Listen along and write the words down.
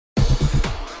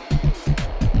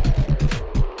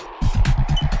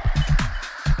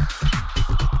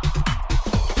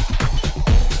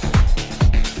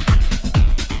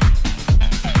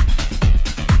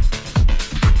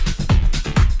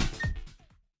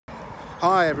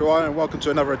Hi everyone, and welcome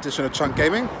to another edition of Chunk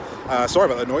Gaming. Sorry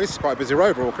about the noise, it's quite a busy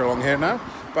road we're walking along here now.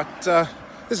 But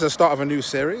this is the start of a new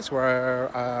series where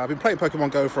I've been playing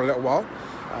Pokemon Go for a little while.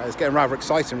 It's getting rather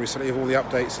exciting recently with all the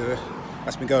updates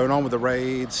that's been going on with the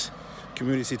raids,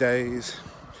 community days.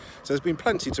 So there's been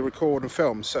plenty to record and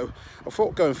film. So I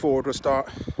thought going forward we'll start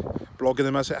blogging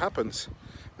them as it happens.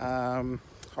 I'll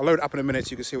load it up in a minute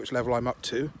so you can see which level I'm up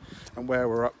to and where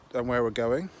we're up and where we're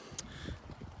going.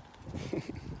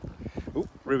 Ooh,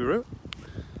 Ruby-Roo.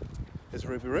 There's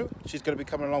Ruby-Roo. She's going to be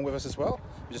coming along with us as well.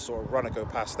 We just saw a runner go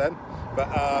past then. But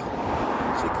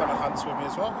she kind of hunts with me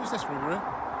as well. Who's this, Ruby-Roo?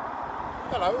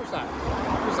 Hello, who's that?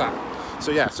 Who's that?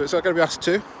 So yeah, so it's going to be us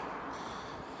two.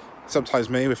 Sometimes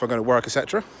me if I'm going to work,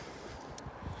 etc.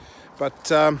 But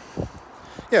yeah,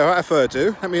 without further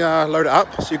ado, let me load it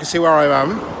up so you can see where I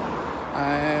am.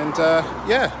 And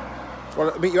yeah,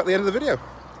 well, I'll meet you at the end of the video.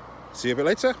 See you a bit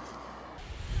later.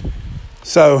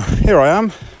 So here I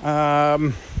am,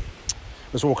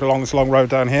 just walking along this long road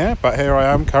down here, but here I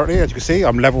am currently, as you can see,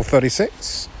 I'm level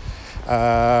 36.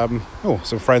 Some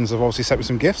friends have obviously sent me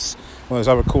some gifts, one of those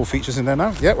other cool features in there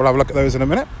now. Yeah, we'll have a look at those in a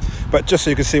minute, but just so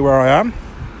you can see where I am,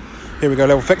 here we go,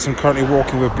 level 6, I'm currently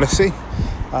walking with Blissey.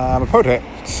 My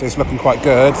Podex is looking quite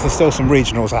good. There's still some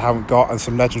regionals I haven't got and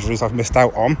some legendaries I've missed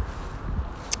out on.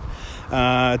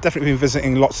 Definitely been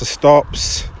visiting lots of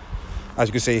stops, as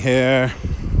you can see here.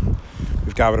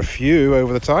 We've gathered a few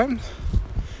over the time.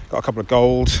 Got a couple of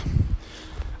gold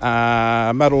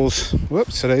medals.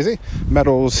 Whoops, so daisy.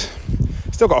 Medals.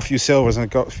 Still got a few silvers and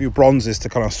got a few bronzes to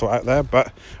kind of sort out there,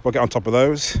 but we'll get on top of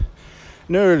those.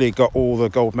 Nearly got all the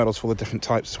gold medals for the different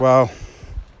types as well.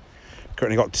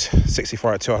 Currently got 64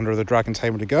 out of 200 of the Dragon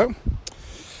Tamer to go.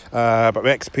 But my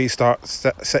XP sets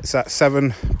at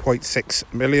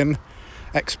 7.6 million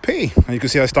XP. And you can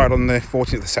see I started on the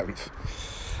 14th of the 7th.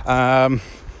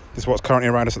 This is what's currently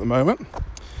around us at the moment.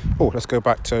 Oh, let's go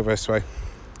back to over this way.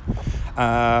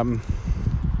 Yeah,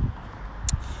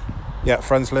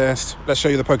 friends list. Let's show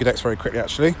you the Pokédex very quickly,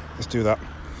 actually. Let's do that, so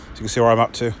you can see where I'm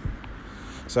up to.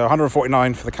 So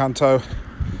 149 for the Kanto,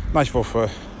 94 for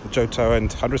the Johto, and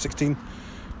 116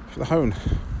 for the Hone.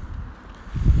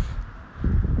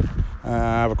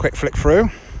 Have a quick flick through.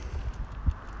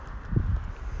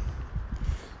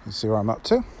 You see where I'm up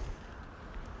to.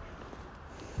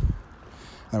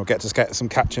 Then we'll get some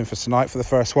catching for tonight for the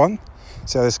first one.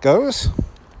 See how this goes.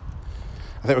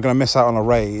 I think we're going to miss out on a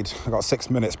raid. I've got 6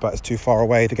 minutes, but it's too far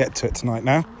away to get to it tonight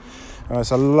now. It's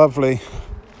been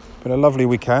a lovely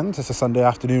weekend. It's a Sunday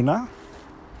afternoon now.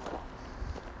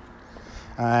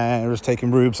 And we're just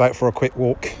taking Rubes out for a quick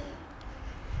walk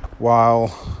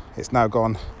while it's now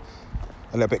gone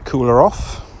a little bit cooler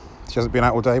off. She hasn't been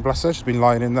out all day, bless her. She's been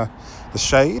lying in the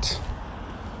shade.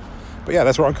 But yeah,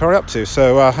 that's what I'm currently up to.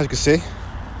 So as you can see,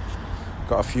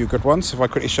 got a few good ones. If I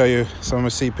quickly show you some of my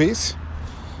CPs,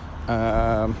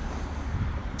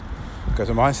 go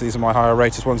to mine. So these are my higher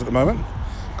rated ones at the moment.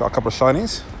 Got a couple of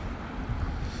shinies.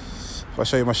 If I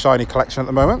show you my shiny collection at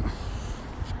the moment,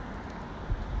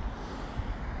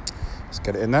 let's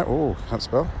get it in there. Oh, can't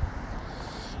spell.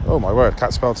 Oh my word,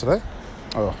 can't spell today.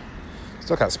 Oh,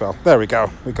 still can't spell. There we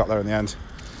go. We got there in the end.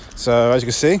 So as you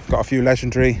can see, got a few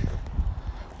legendary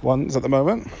ones at the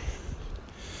moment.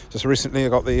 Just recently I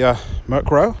got the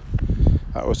Murkrow.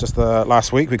 That was just the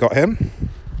last week we got him.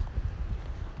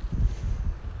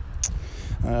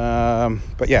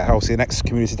 But yeah, obviously the next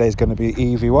community day is going to be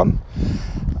EV1.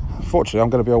 Unfortunately, I'm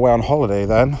going to be away on holiday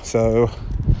then, so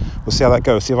we'll see how that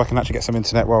goes. See if I can actually get some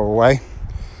internet while we're away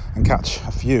and catch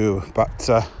a few, but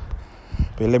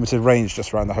be a limited range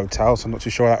just around the hotel, so I'm not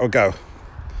too sure how that will go.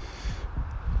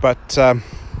 But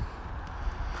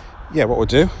yeah, what we'll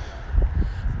do,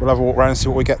 we'll have a walk around and see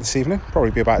what we get this evening.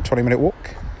 Probably be about a 20-minute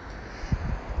walk.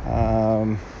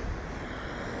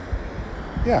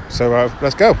 Yeah, so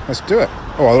let's go. Let's do it.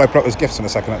 Oh, I'll open up those gifts in a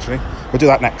second, actually. We'll do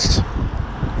that next.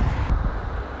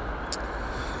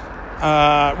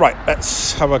 Right,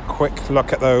 let's have a quick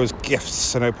look at those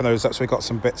gifts and open those up. So we've got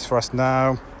some bits for us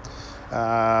now.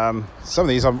 Some of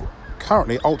these I'm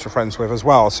currently ultra friends with as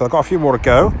well. So I've got a few more to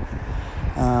go.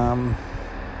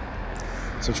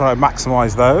 So try to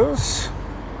maximise those.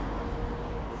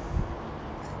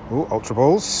 Ooh, Ultra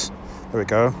Balls. There we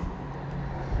go.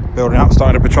 Building up,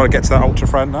 starting to try to get to that Ultra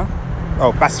Friend now.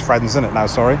 Oh, best friends, isn't it now,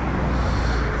 sorry.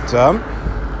 Done.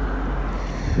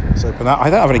 Let's open that. I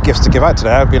don't have any gifts to give out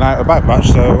today. I've been out about much,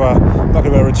 so I'm not going to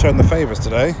be able to return the favours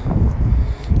today.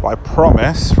 But I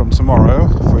promise from tomorrow,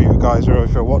 for you guys who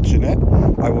if you're watching it,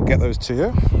 I will get those to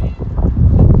you.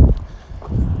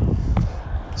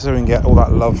 So we can get all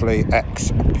that lovely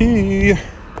XP.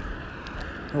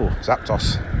 Oh,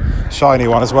 Zapdos. Shiny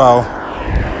one as well.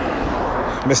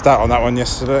 Missed out on that one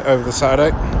yesterday, over the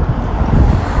Saturday.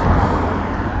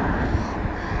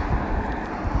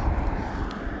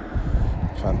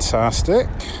 Fantastic.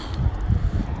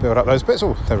 Build up those bits.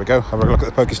 Oh, there we go. Have a look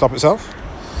at the Pokestop itself.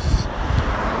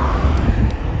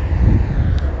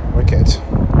 Wicked.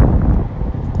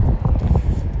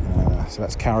 So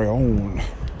let's carry on.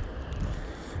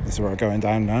 This is where we're going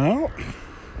down now.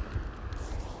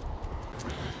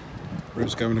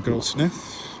 Rubes going a good old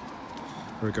sniff.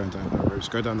 We're going down now, Rubes.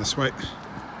 Go down this way.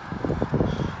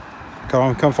 Come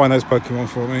on, come find those Pokemon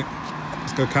for me.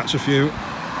 Let's go catch a few.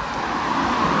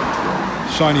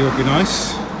 Shiny would be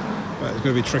nice, but it's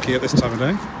going to be tricky at this time of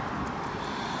day.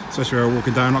 Especially when we're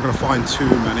walking down. I'm not going to find too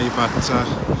many, but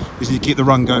we just need to keep the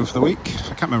run going for the week.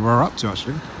 I can't remember where we're up to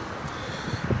actually.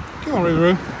 Come on,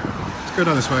 Ruru. Let's go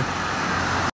down this way.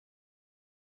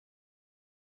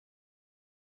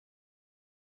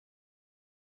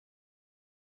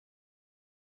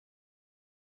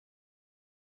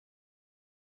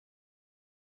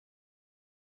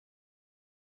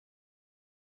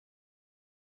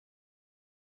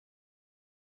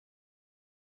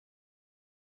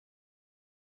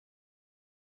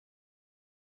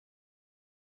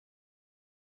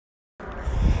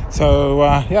 So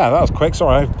yeah, that was quick.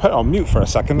 Sorry, I put it on mute for a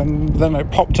second, and then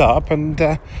it popped up, and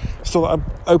still I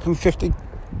opened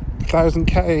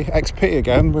 50,000k XP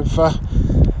again with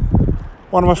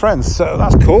one of my friends. So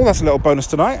that's cool. That's a little bonus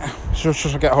tonight. Should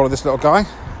get a hold of this little guy.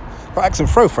 Got X and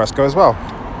throw fresco as well.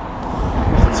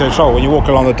 So sure, when you walk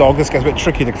along the dog, this gets a bit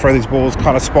tricky to throw these balls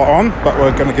kind of spot on, but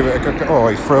we're going to give it a good go. Oh,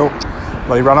 he threw.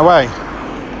 Well, he ran away.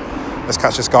 Let's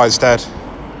catch this guy instead.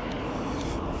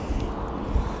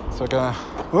 So we're gonna.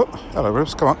 Oh, hello,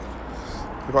 Rubes. Come on.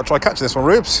 We've got to try catching this one,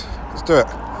 Rubes. Let's do it.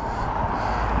 I'm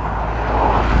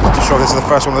not sure this is the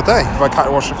first one of the day. If I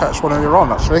catch one earlier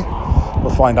on, actually,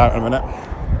 we'll find out in a minute.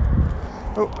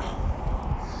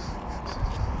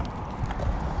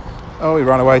 Oh, he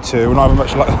ran away too. We're not having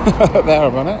much luck there a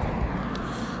minute.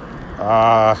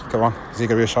 Come on. Is he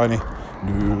going to be a shiny?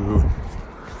 No.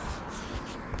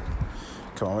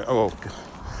 Come on. Oh,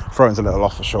 throwing's a little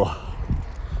off for sure.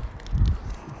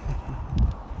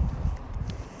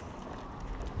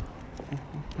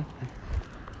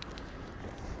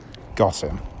 Got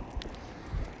him.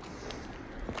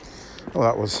 Well,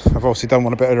 that was. I've obviously done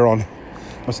one a bit earlier on.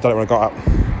 Must have done it when I got up.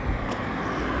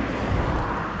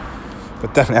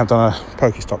 But definitely haven't done a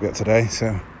Pokestop yet today,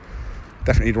 so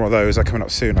definitely need one of those. They're coming up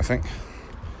soon, I think.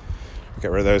 I'll get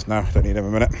rid of those now. Don't need them in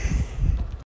a minute.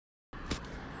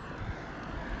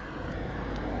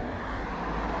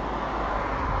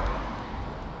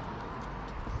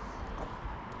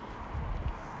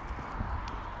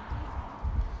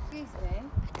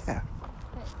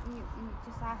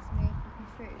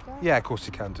 Yeah, of course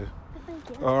you can do.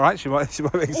 All right, she might be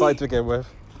excited to begin with.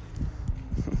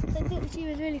 I think she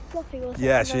was really floppy or something.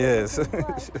 Yeah, she is.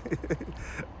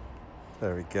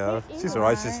 There we go. She's all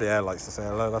right. She's likes to say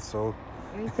hello. That's all.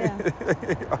 Me too.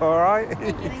 All right.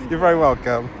 You're very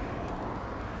welcome.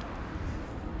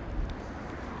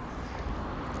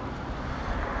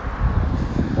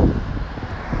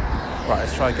 Right,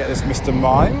 let's try and get this Mr.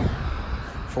 Mime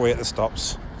before we hit the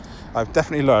stops. I've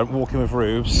definitely learned walking with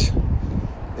Rubes.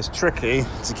 It's tricky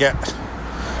to get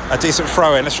a decent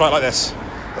throw in. Let's try it like this.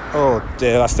 Oh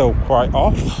dear, that's still quite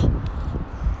off.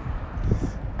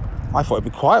 I thought it'd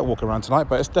be quiet walking around tonight,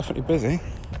 but it's definitely busy.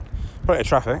 Plenty of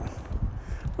traffic.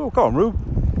 Oh, come on, Rube.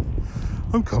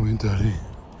 I'm coming, Daddy.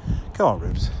 Come on,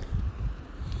 Rubes.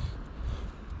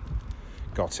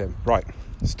 Got him. Right,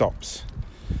 stops.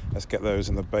 Let's get those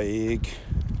in the bag.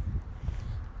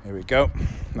 Here we go.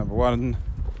 Number one.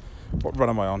 What run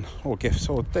am I on? Oh, gifts.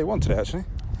 Oh, day one today, actually.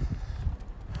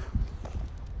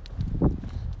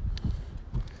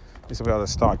 At least I'll be able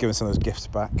to start giving some of those gifts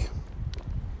back.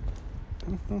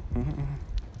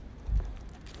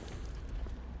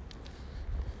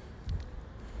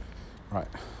 Right.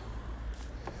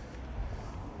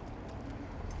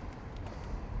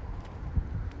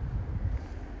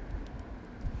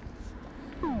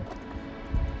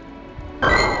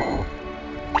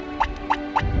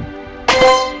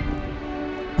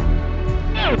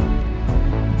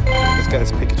 Let's get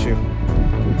this Pikachu.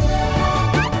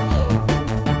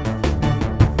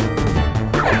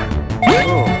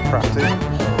 Oh, crafty.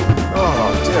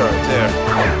 Oh dear, oh dear.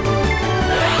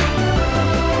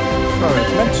 Oh,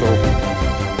 it's mental.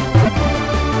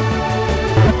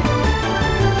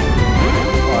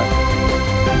 Right.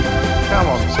 Come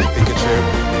on, sweet Pikachu.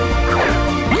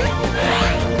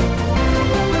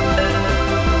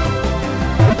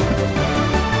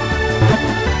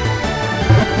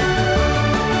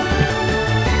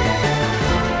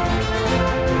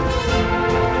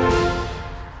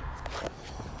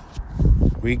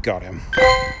 we got him.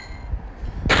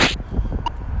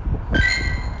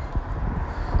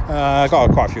 I got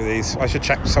quite a few of these. I should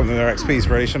check some of their XPs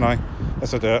really, shouldn't I?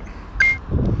 Let's do it.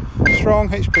 Strong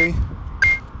HP.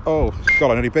 Oh,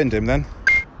 God, I nearly binned him then.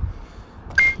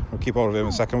 We'll keep hold of him in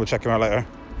a second. We'll check him out later.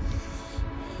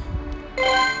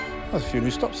 There's a few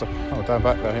new stops up. Oh, down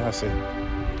back there. Yeah, I see.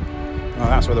 Oh,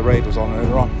 that's where the raid was on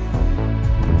earlier on.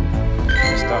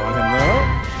 Let's start on him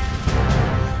though.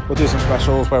 We'll do some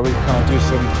specials where we kind of do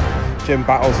some gym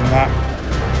battles and that.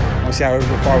 We'll see how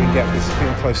far we can get. This is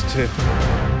being close to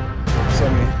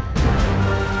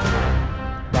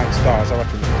ranked stars. I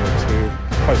reckon we can do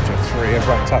 2, close to 3. I've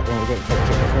ranked up when we'll get close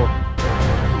to 4.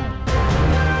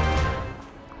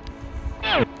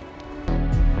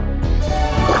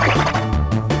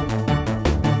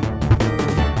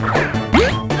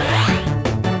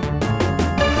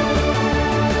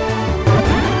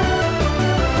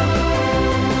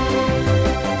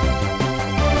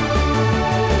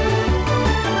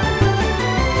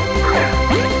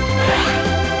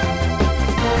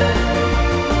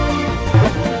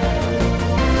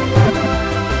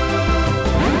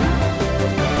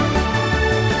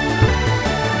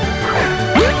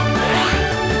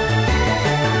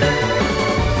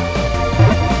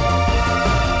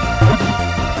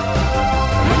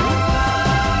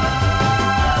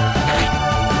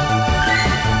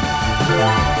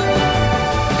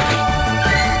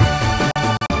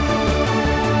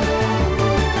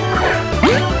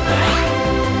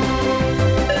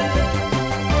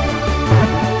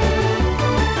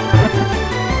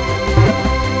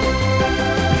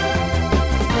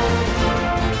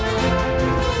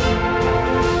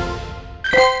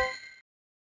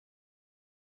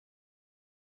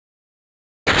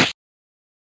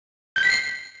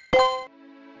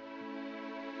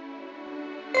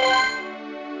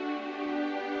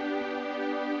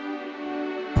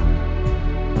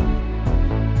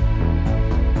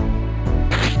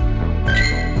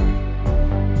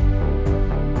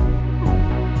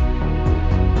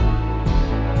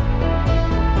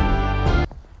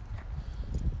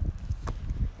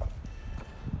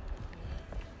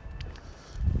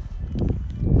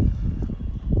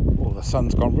 The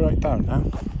sun's gone right down now.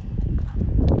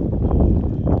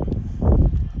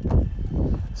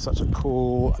 Such a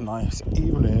cool, nice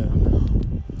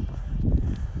evening.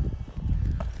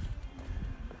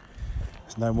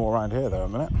 There's no more around here though, a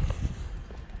minute.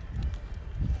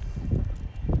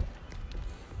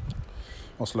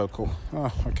 What's local?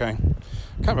 Oh, okay.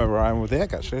 Can't remember where I am with the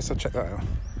egg actually, so check that out.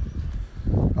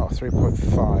 Oh,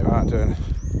 3.5.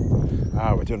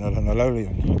 We're doing an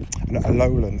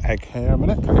Alolan egg here a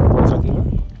minute. Can I get the words out here?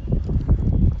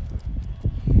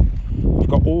 I've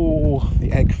got all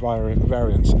the egg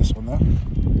variants in this one there.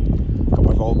 Got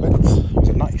my Volbix. It was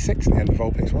a 96 in the end of the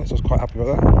Volbix one, so I was quite happy with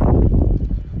that.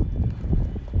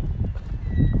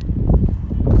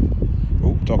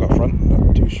 Oh, dog up front.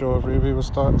 Not too sure if Ruby will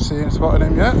start spotting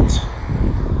him yet.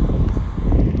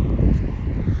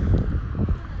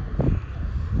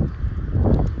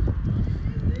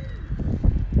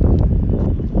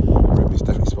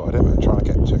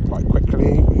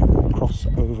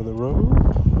 Over the road.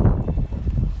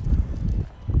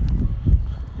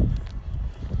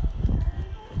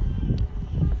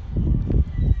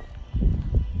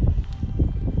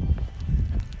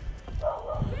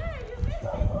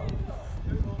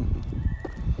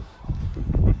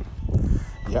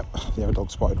 Yep, the other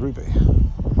dog spotted Ruby.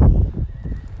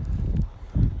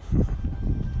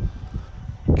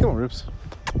 Come on, Rubes.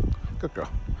 Good girl.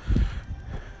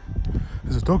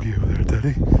 There's a doggy over there,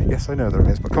 Daddy. Yes, I know there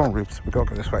is, but come on, Rubes. We've got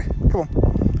to go this way. Come on.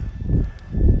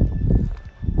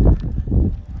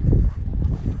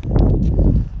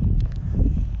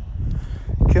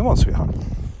 Come on, sweetheart.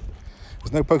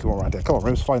 There's no Pokemon around here. Come on,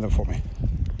 Rubes, find them for me.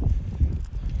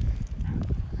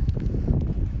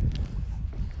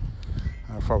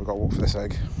 How far have we got to walk for this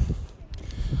egg?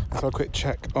 Let's have a quick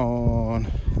check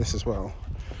on this as well.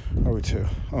 Where are we to?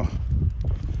 Oh,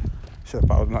 should have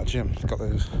battled in that gym. Got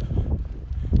those.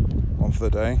 One for the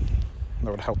day. That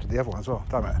would have helped with the other one as well.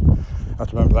 Damn it. I have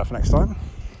to remember that for next time.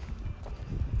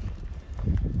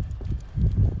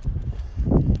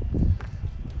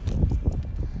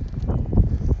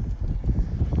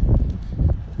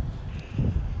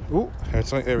 Oh,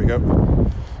 here we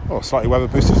go. Oh, slightly weather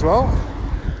boost as well.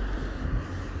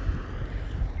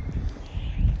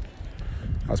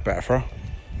 That's better for her.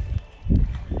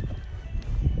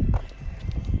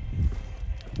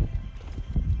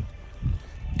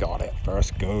 Got it.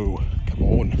 First go. Come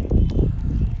on.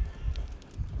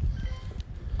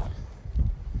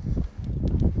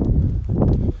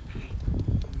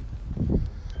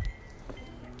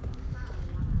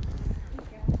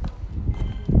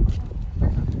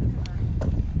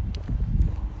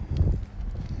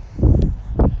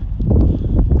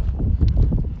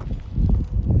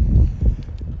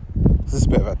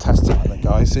 bit of a test tonight then,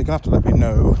 guys, so you're going to have to let me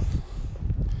know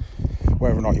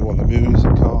whether or not you want the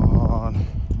music on,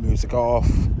 music off,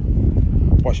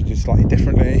 what should you do slightly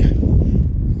differently,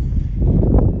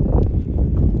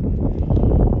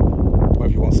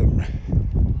 whether you want some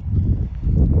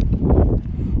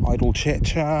idle chit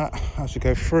chat as we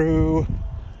go through.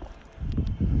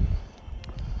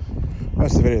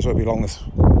 Most of the videos won't be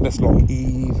this long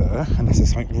either, unless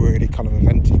there's something really kind of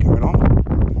eventy going on.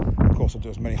 Of course, I'll do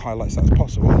as many highlights as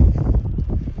possible. And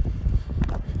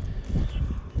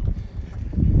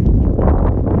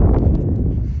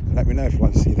let me know if you'd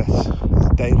like to see this as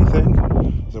a daily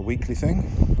thing, as a weekly thing.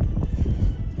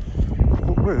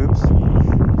 Oh, Rubes,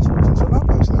 just walked into a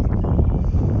lamppost then.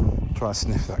 Try and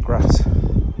sniff that grass.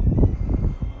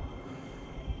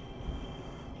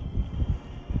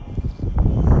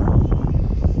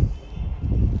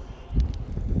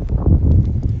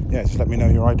 Yeah, just let me know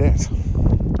your ideas.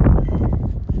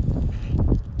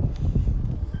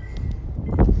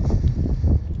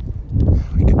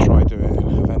 We could try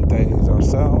doing event days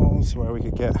ourselves, where we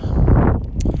could get,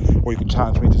 or you could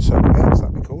challenge me to certain events.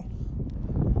 That'd be cool.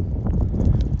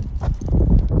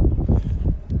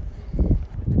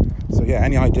 So yeah,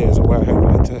 any ideas on where you'd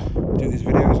like to do these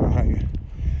videos, or how you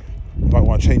might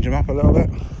want to change them up a little bit?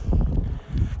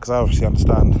 Because I obviously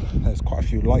understand there's quite a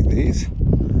few like these.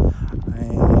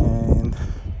 And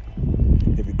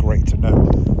it'd be great to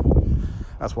know.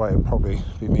 That's why it'd probably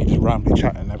be me just randomly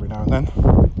chatting every now and then.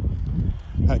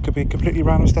 And it could be completely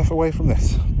random stuff away from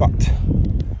this, but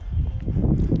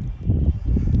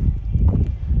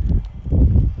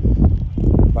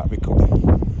that'd be cool.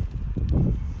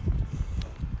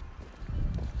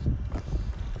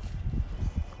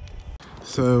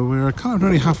 So we're kind of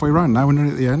nearly halfway around now. We're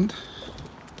nearly at the end.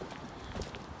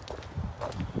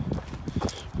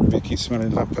 Keep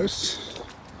smelling lampposts.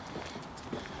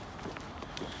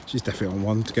 She's definitely on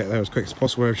one to get there as quick as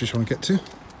possible wherever she's trying to get to.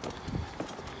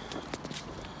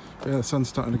 But yeah, the sun's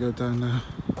starting to go down now.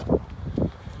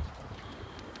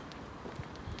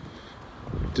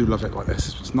 I do love it like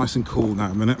this. It's nice and cool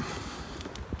now a minute.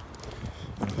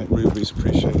 I think Ruby's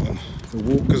appreciating the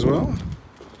walk as well.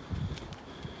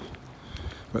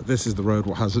 But this is the road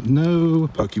what has no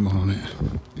Pokemon on it.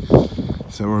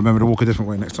 So we'll remember to walk a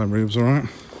different way next time, Rubes, alright?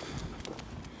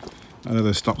 I know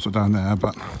those stops are down there,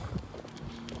 but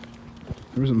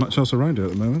there isn't much else around here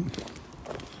at the moment.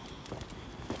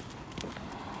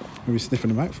 Maybe sniffing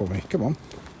them out for me. Come on.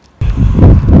 I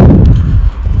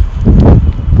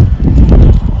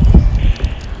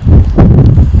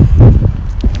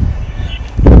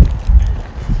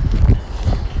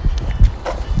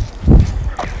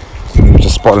think we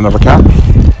just spotted another cat.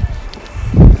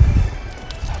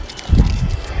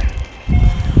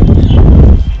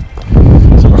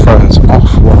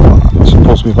 Off what it's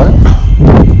supposed to be about.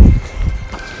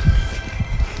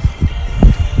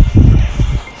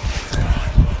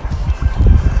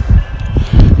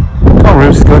 Come on,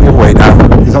 Rubes, he's going your way now.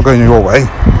 He's not going your way.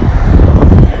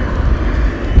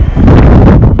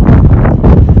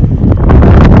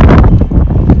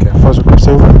 Okay, if I was to cross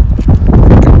over.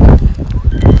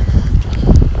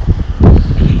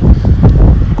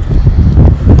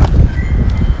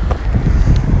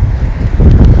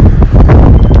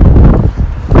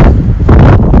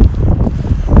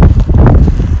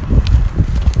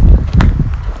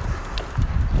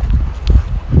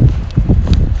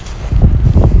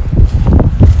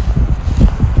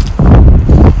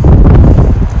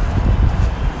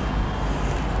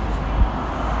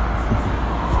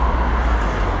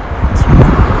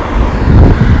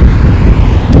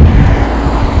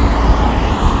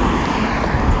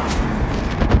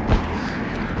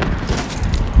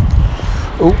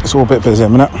 Oh, it's all a bit busy in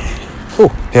a minute. Oh,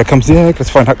 here comes the egg. Let's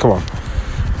find out. Come on.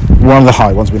 One of the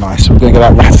high ones would be nice. We're going to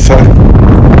get that rat.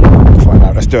 Find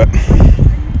out. Let's do it.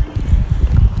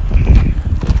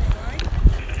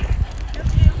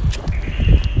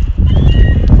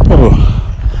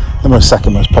 Oh, the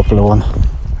second most popular one.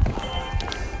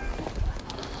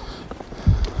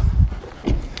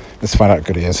 Let's find out how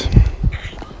good he is.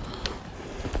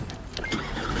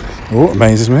 Oh,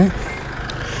 amazes me.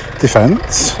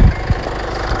 Defence.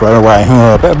 Blown away.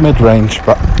 Oh, a bit of mid-range,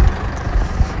 but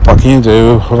what can you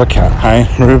do with a cat, hey?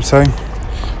 Rubes, hey?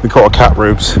 We caught a cat,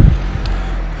 Rubes.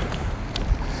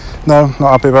 No,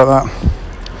 not happy about that.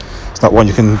 It's not one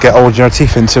you can get all your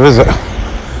teeth into, is it?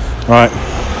 Right.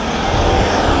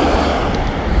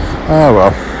 Oh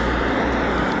well.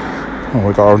 Oh,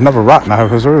 we got another rat now,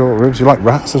 because Rubes, you like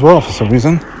rats as well for some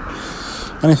reason.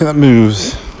 Anything that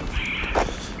moves.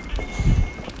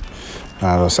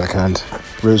 Hold on a second.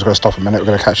 Rubes, we're going to stop a minute. We're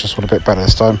going to catch this one a bit better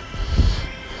this time.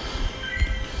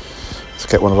 Let's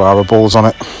get one of our balls on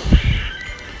it.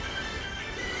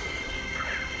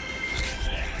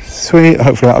 Sweet,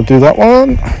 hopefully that'll do that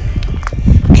one.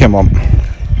 Come on.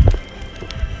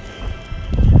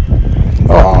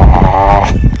 Oh.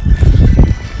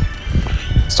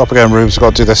 Stop again, Rubes, we've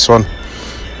got to do this one.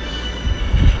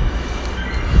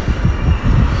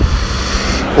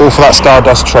 All for that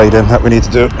Stardust trading that we need to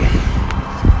do.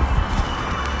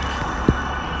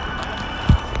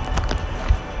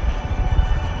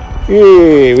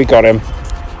 Yay, we got him.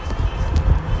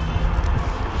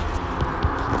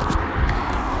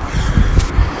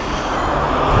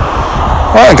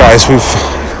 Alright guys, we're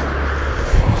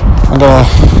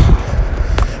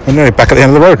nearly back at the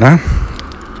end of the road now.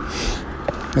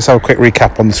 Let's have a quick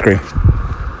recap on the screen.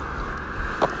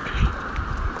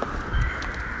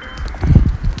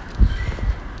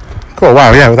 Cool,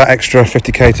 wow, yeah, with that extra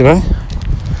 50k today.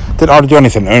 Didn't hardly do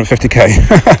anything though,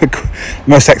 50k.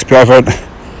 Most XP I've earned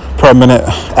per minute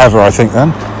ever, I think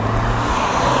then.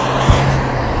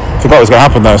 Forgot what was going to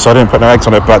happen though, so I didn't put no eggs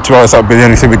on it, but to be honest, that would be the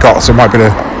only thing we got, so it might be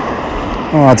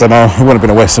I don't know, it wouldn't have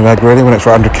been a waste of egg really, when it's for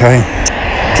 100k.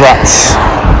 Drats.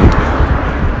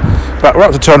 But we're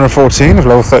up to 214 of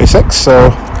level 36, so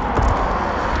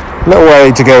a little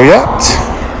way to go yet.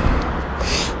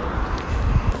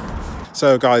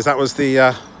 So guys, that was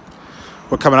the,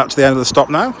 we're coming up to the end of the stop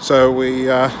now, so we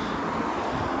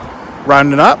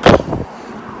rounding up.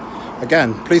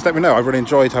 Again, please let me know, I've really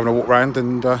enjoyed having a walk round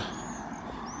and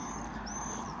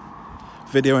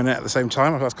videoing it at the same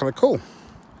time. That's kind of cool.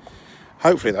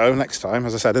 Hopefully though, next time,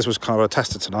 as I said, this was kind of a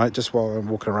tester tonight, just while I'm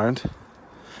walking around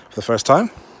for the first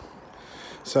time.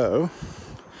 So,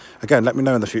 again, let me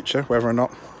know in the future whether or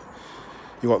not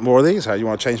you want more of these, how you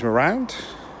want to change them around.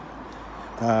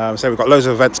 So we've got loads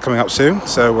of events coming up soon,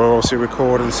 so we'll obviously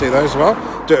record and see those as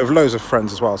well. Do it with loads of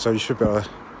friends as well, so you should be able to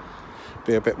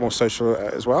be a bit more social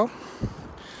as well.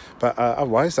 But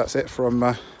otherwise, that's it from...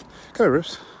 come here,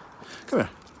 Rubes. Come here.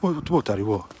 What, Daddy,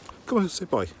 what? Come on, say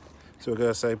bye. So we're going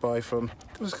to say bye from...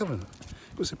 Come on.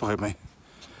 Go say bye with me.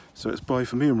 So it's bye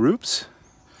from me and Rubes.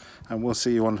 And we'll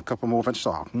see you on a couple more adventures.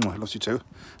 Oh, I love you too.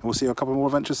 And we'll see you on a couple more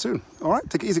adventures soon. All right,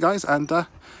 take it easy, guys. And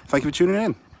thank you for tuning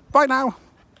in. Bye now.